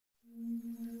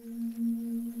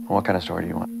What kind of story do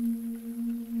you want?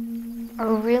 A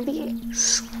really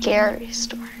scary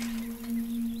story.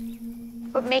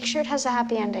 But make sure it has a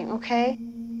happy ending, okay?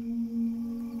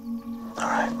 All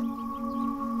right.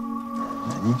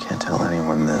 And you can't tell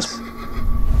anyone this.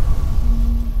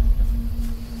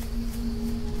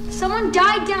 Someone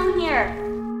died down here.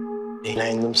 He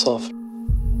named himself.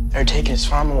 They're taking his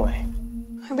farm away.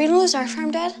 Are we gonna lose our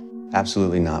farm, Dad?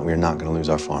 Absolutely not. We are not going to lose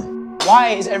our farm. Why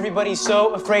is everybody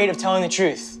so afraid of telling the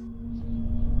truth?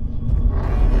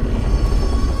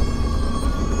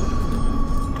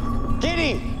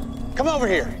 Gitty, come over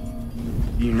here.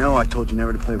 You know I told you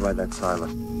never to play by that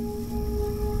silent.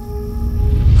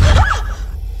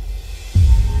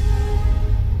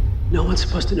 No one's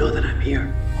supposed to know that I'm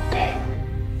here. Okay.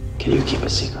 Can you keep a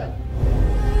secret?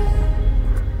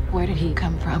 Where did he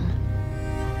come from?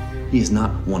 He is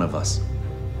not one of us.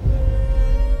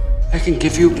 I can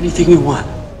give you anything you want.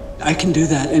 I can do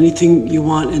that. Anything you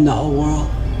want in the whole world.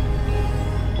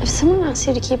 If someone asks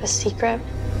you to keep a secret,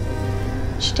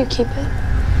 should you keep it?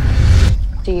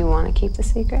 Do you want to keep the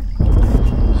secret?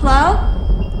 Hello?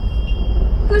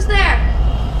 Who's there?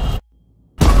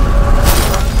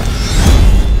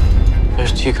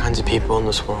 There's two kinds of people in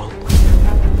this world.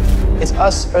 It's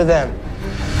us or them.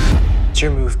 It's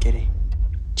your move, Gitty.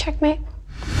 Checkmate.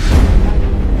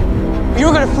 You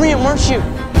were gonna free him, weren't you?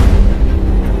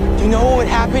 Do you know what would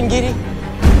happen, Gitty?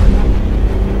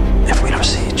 If we don't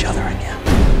see each other again,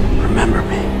 remember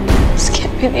me. This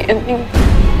can't be the ending.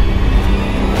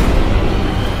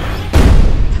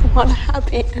 I want a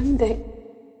happy ending.